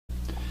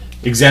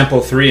Example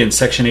 3 in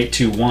section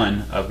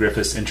 821 of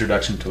Griffith's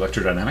Introduction to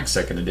Electrodynamics,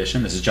 second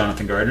edition. This is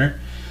Jonathan Gardner.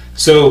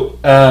 So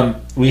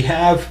we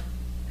have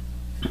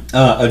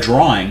a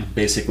drawing,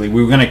 basically.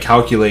 We're going to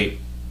calculate,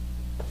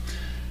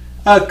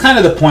 kind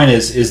of the point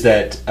is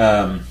that,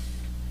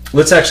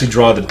 let's actually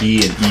draw the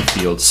B and E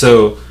field.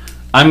 So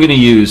I'm going to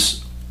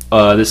use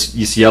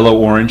this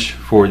yellow-orange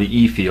for the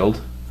E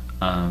field,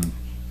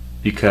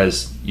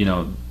 because, you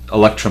know,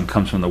 electrum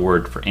comes from the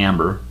word for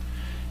amber.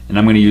 And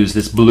I'm going to use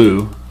this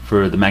blue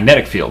for the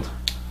magnetic field.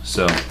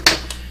 So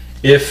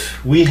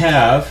if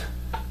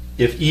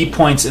E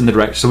points in the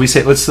direction, so we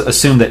say, let's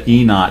assume that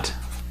E naught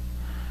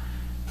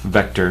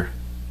vector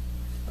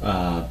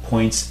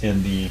points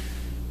in the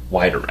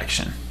y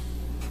direction.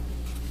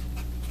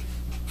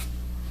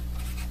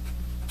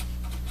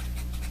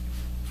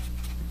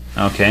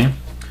 Okay,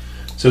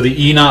 so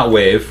the E naught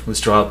wave,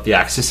 let's draw up the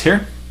axis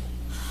here.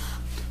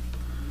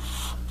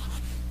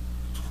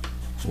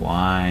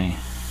 Y,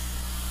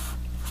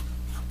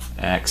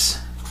 X,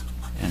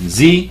 and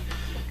Z,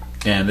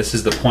 and this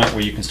is the point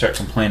where you can start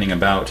complaining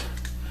about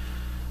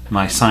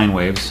my sine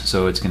waves.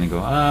 So it's going to go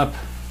up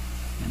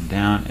and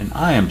down, and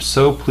I am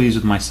so pleased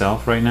with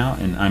myself right now,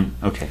 and I'm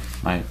okay,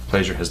 my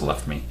pleasure has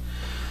left me.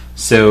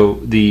 So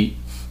the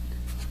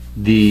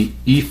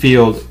E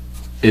field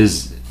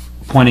is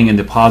pointing in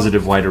the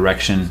positive y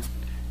direction,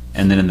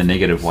 and then in the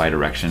negative y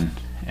direction,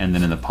 and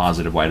then in the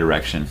positive y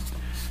direction,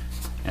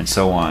 and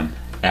so on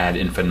ad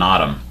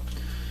infinitum.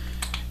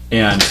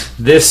 And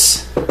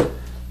this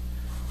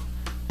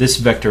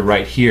vector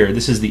right here,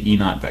 this is the E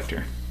naught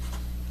vector,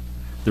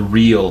 the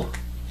real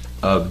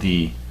of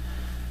the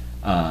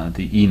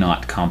E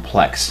naught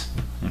complex.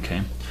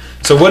 Okay,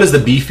 so what is the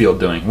B field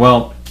doing?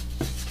 Well,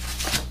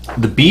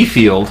 the B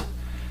field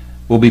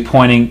will be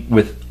pointing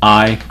with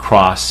I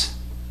cross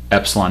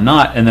epsilon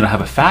naught, and then I'll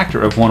have a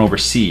factor of 1 over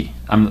C.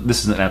 This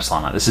isn't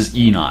epsilon naught, this is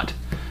E naught.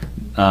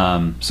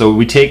 So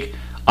we take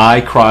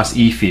I cross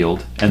E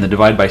field and then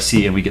divide by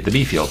C, and we get the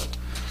B field.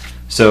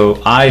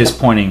 So I is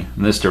pointing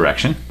in this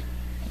direction,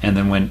 and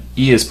then when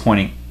E is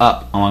pointing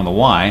up along the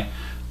Y,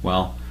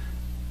 well,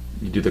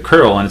 you do the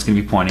curl and it's going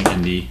to be pointing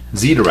in the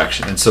Z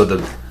direction. And so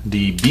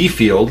the B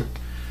field,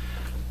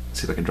 let's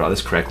see if I can draw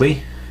this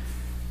correctly,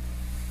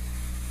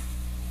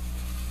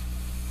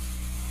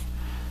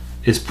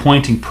 is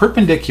pointing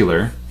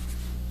perpendicular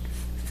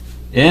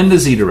in the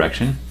Z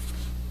direction.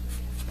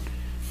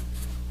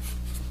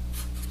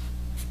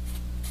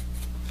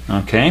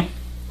 Okay,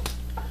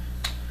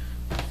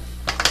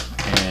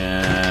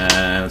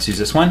 and let's use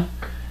this one.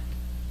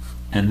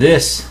 And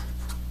this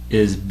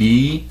is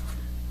B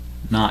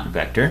naught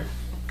vector,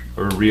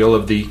 or real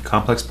of the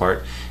complex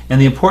part. And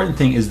the important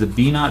thing is the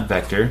B naught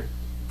vector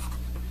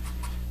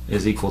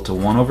is equal to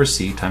 1 over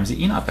C times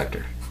the E naught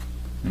vector.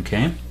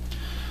 Okay?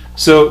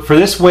 So for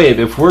this wave,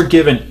 if we're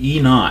given E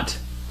naught,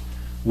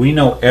 we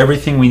know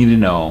everything we need to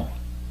know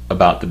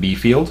about the B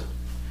field,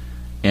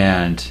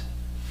 and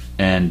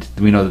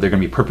we know that they're going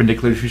to be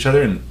perpendicular to each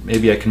other. And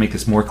maybe I can make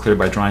this more clear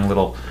by drawing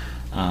little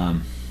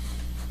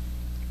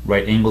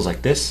right angles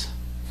like this.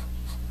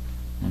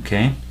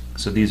 Okay,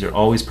 so these are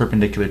always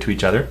perpendicular to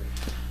each other.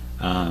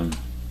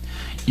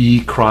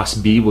 E cross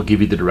B will give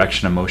you the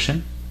direction of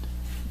motion.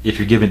 If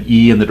you're given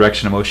E in the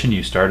direction of motion,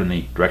 you start in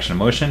the direction of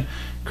motion,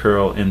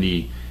 curl in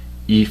the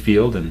E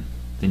field, and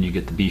then you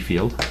get the B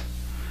field.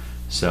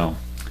 So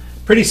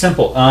pretty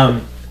simple.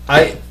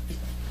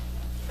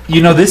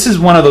 You know, this is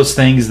one of those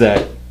things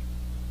that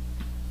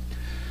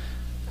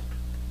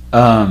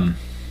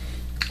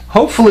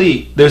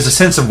hopefully there's a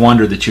sense of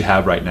wonder that you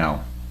have right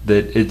now,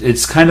 that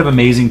it's kind of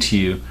amazing to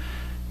you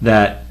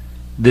that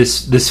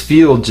this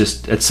field,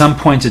 just at some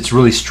points it's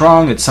really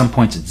strong, at some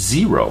points it's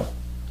zero.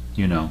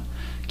 You know,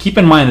 keep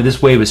in mind that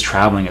this wave is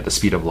traveling at the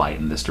speed of light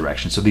in this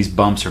direction, so these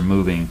bumps are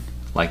moving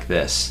like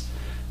this.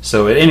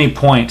 So at any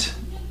point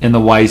in the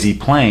YZ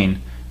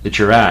plane that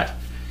you're at,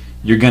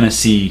 you're going to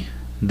see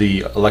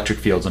the electric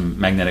fields and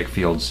magnetic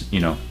fields, you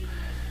know,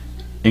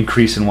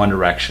 increase in one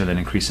direction and then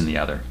increase in the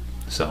other.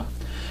 So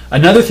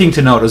another thing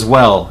to note as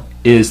well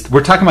is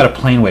we're talking about a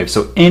plane wave,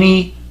 so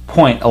any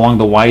point along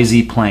the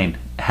YZ plane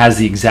has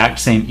the exact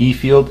same E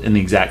field and the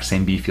exact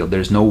same B field.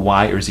 There's no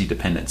Y or Z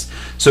dependence.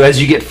 So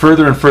as you get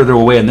further and further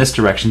away in this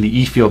direction, the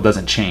E field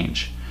doesn't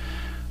change.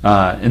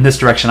 In this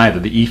direction either,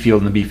 the E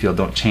field and the B field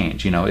don't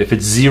change. You know, if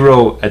it's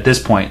 0 at this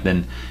point,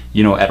 then,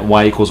 you know, at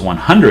Y equals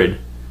 100,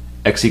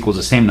 X equals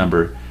the same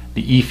number,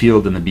 the E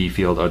field and the B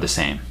field are the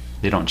same.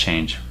 They don't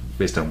change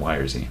based on Y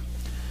or Z.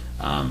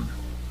 All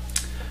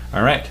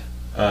right,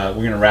 we're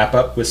going to wrap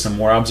up with some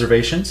more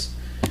observations.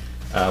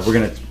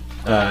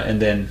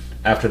 And then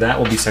after that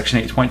will be section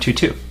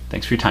 8.22.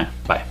 Thanks for your time.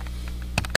 Bye.